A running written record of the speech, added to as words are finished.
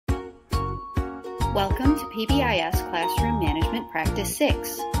Welcome to PBIS Classroom Management Practice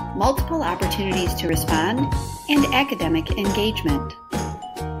 6, Multiple Opportunities to Respond and Academic Engagement.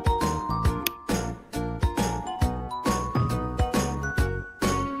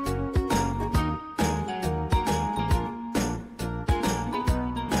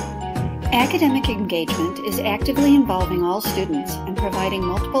 Academic engagement is actively involving all students and providing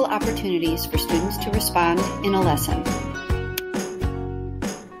multiple opportunities for students to respond in a lesson.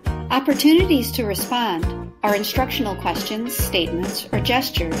 Opportunities to respond are instructional questions, statements, or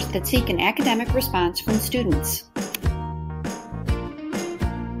gestures that seek an academic response from students.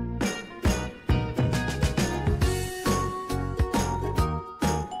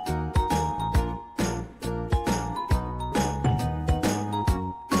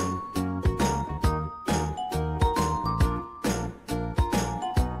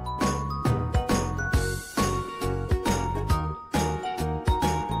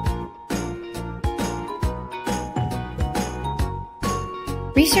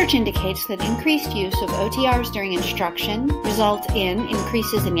 Research indicates that increased use of OTRs during instruction results in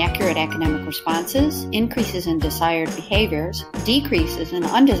increases in accurate academic responses, increases in desired behaviors, decreases in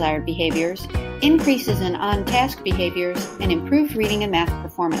undesired behaviors, increases in on-task behaviors, and improved reading and math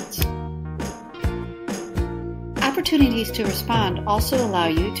performance. Opportunities to respond also allow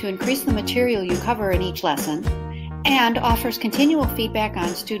you to increase the material you cover in each lesson and offers continual feedback on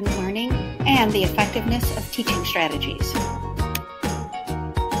student learning and the effectiveness of teaching strategies.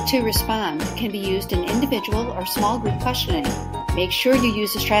 To respond can be used in individual or small group questioning. Make sure you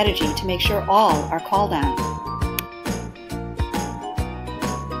use a strategy to make sure all are called on.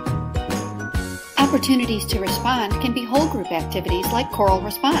 Opportunities to respond can be whole group activities like choral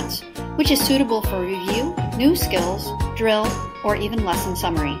response, which is suitable for review, new skills, drill, or even lesson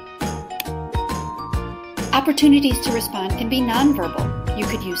summary. Opportunities to respond can be nonverbal. You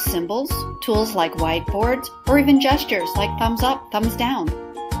could use symbols, tools like whiteboards, or even gestures like thumbs up, thumbs down.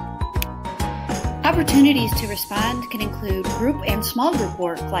 Opportunities to respond can include group and small group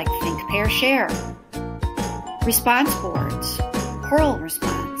work like Think, Pair, Share, response boards, choral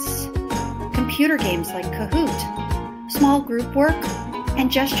response, computer games like Kahoot, small group work,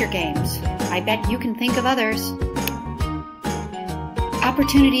 and gesture games. I bet you can think of others.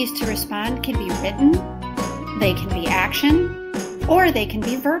 Opportunities to respond can be written, they can be action, or they can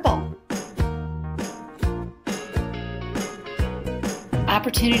be verbal.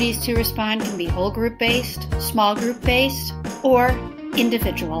 Opportunities to respond can be whole group based, small group based, or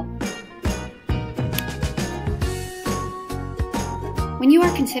individual. When you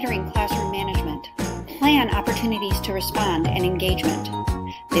are considering classroom management, plan opportunities to respond and engagement.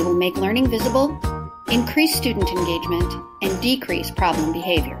 They will make learning visible, increase student engagement, and decrease problem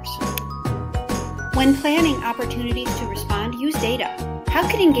behaviors. When planning opportunities to respond, use data. How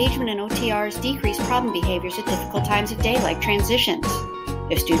could engagement in OTRs decrease problem behaviors at difficult times of day like transitions?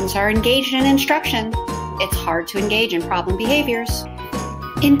 If students are engaged in instruction, it's hard to engage in problem behaviors.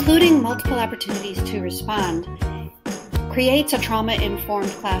 Including multiple opportunities to respond creates a trauma-informed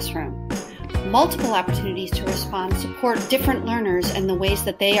classroom. Multiple opportunities to respond support different learners in the ways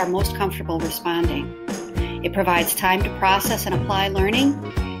that they are most comfortable responding. It provides time to process and apply learning,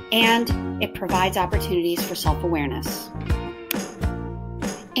 and it provides opportunities for self-awareness.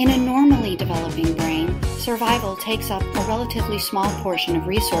 In a normally developing brain, survival takes up a relatively small portion of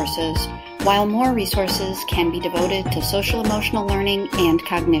resources, while more resources can be devoted to social-emotional learning and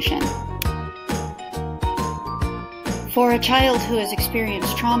cognition. For a child who has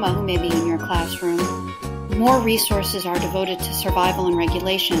experienced trauma who may be in your classroom, more resources are devoted to survival and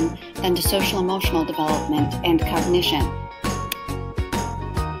regulation than to social-emotional development and cognition.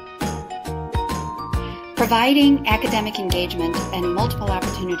 Providing academic engagement and multiple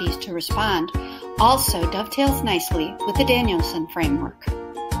opportunities to respond also dovetails nicely with the Danielson framework.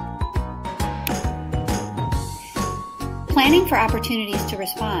 Planning for opportunities to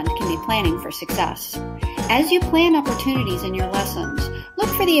respond can be planning for success. As you plan opportunities in your lessons, look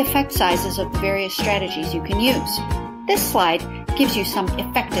for the effect sizes of the various strategies you can use. This slide gives you some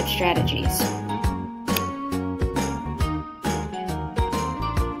effective strategies.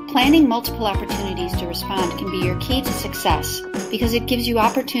 Planning multiple opportunities to respond can be your key to success because it gives you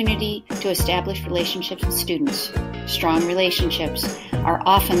opportunity to establish relationships with students. Strong relationships are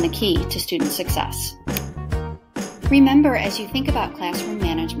often the key to student success. Remember, as you think about classroom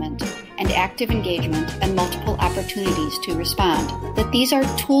management and active engagement and multiple opportunities to respond, that these are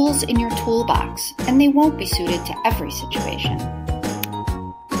tools in your toolbox and they won't be suited to every situation.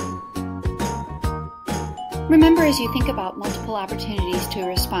 Remember, as you think about multiple opportunities to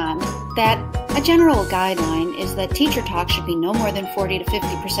respond, that A general guideline is that teacher talk should be no more than 40 to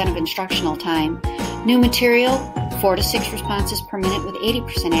 50% of instructional time. New material, 4 to 6 responses per minute with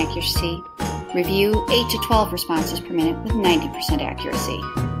 80% accuracy. Review, 8 to 12 responses per minute with 90%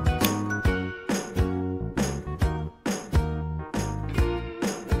 accuracy.